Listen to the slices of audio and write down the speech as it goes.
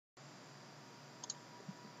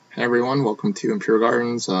Hey everyone, welcome to Imperial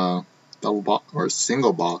Gardens double box or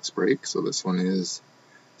single box break. So this one is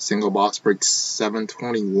single box break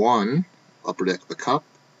 721, Upper Deck the Cup.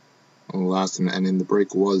 The last and ending the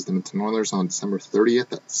break was the Edmonton Oilers on December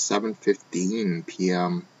 30th at 7:15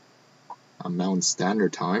 p.m. Mountain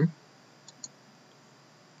Standard Time.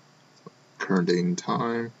 Current date and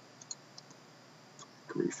time.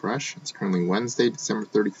 Refresh. It's currently Wednesday, December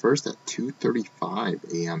 31st at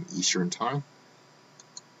 2:35 a.m. Eastern Time.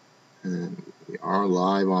 And we are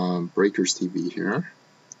live on Breakers TV here,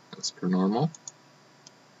 as per normal.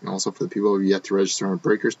 And also for the people who have yet to register on our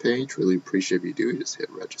Breakers page, really appreciate if you do. Just hit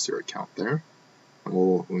register account there. And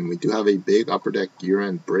when we do have a big Upper Deck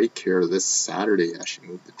year-end break here this Saturday, actually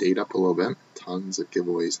move the date up a little bit. Tons of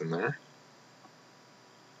giveaways in there.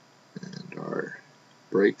 And our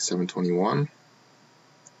break 721.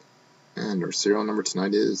 And our serial number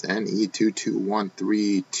tonight is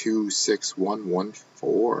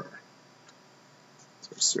NE221326114.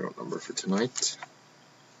 That's our serial number for tonight.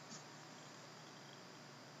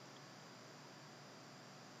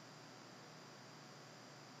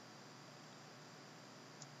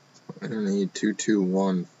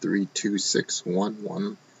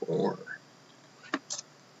 NE221326114.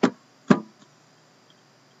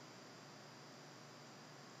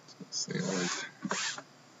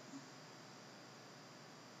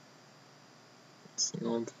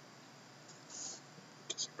 Sealed.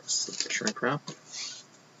 Just slip the shrink wrap.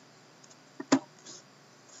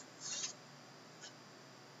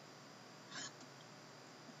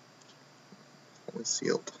 Fully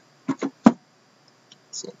sealed.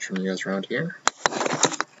 So I'll turn you guys around here.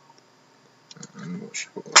 And we'll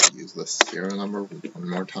use the serial number one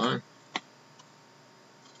more time.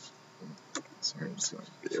 Sorry, I'm just going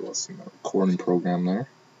to be able to see my recording program there.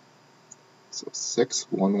 So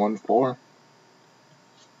 6114.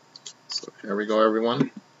 So here we go,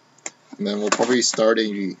 everyone. And then we'll probably start a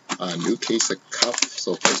new case of Cup.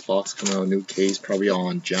 So first box coming out, a new case, probably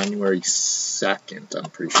on January 2nd.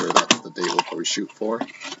 I'm pretty sure that's the date we'll probably shoot for. So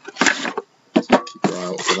keep your eye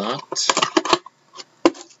out for that.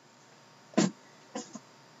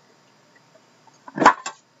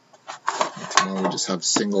 And tomorrow we just have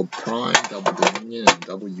single prime, double dominion, and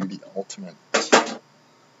double UD ultimate.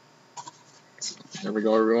 So there we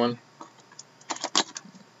go, everyone.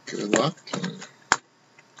 Good luck.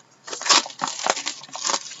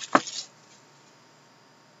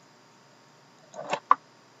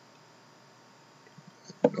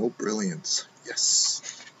 No brilliance. Yes.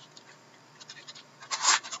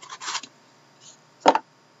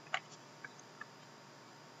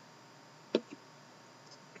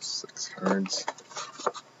 Six cards.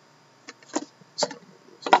 Just gonna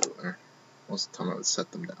move those over there. Most of the time I would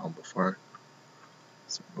set them down before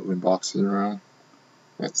start moving boxes around.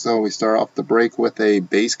 Right, so we start off the break with a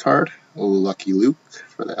base card, Lucky Luke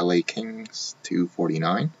for the LA Kings,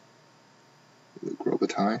 249. Luke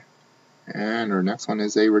Robitaille. And our next one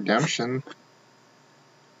is a redemption.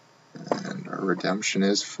 And our redemption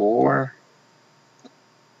is for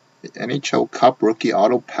the NHL Cup Rookie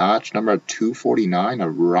Auto Patch number 249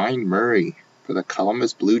 of Ryan Murray for the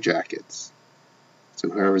Columbus Blue Jackets. So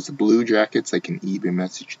whoever's the Blue Jackets, I can even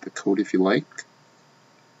message the code if you like.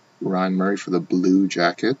 Ryan Murray for the Blue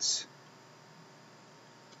Jackets.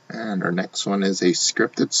 And our next one is a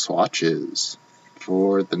scripted swatches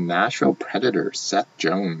for the Nashville Predators, Seth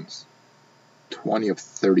Jones. 20 of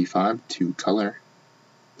 35, 2 color.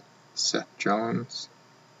 Seth Jones.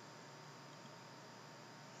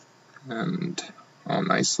 And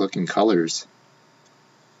nice looking colors.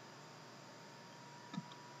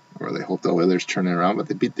 I really hope the Oilers turn it around, but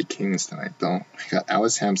they beat the Kings tonight though. We got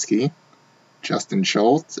Alice Hamsky, Justin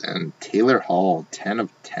Schultz, and Taylor Hall, 10 of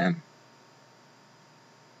 10.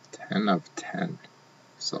 10 of 10.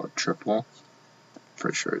 So a triple.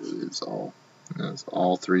 For sure it is all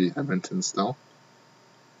three Edmonton still.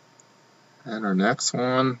 And our next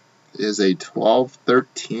one is a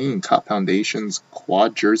 12-13 Cup Foundations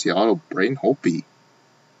quad jersey auto, Braden Holtby.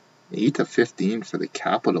 8 of 15 for the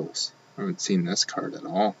Capitals. I haven't seen this card at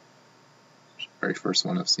all. It's the very first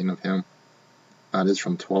one I've seen of him. That is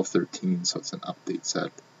from 12-13, so it's an update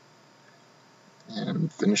set. And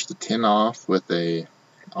finish the tin off with a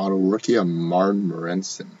auto rookie of Martin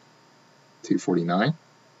Morenson, 249,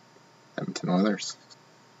 Edmonton Oilers.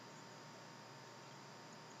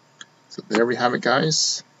 So there we have it,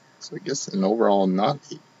 guys. So I guess an overall not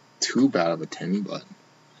too bad of a tin, but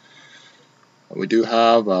we do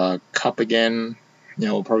have a Cup again.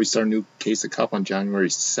 We'll probably start a new case of Cup on January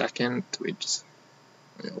 2nd. We'll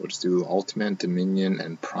just do Ultimate, Dominion,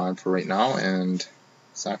 and Prime for right now. And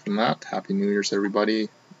aside from that, Happy New Year's, everybody.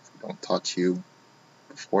 If we don't talk to you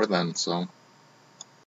before then, so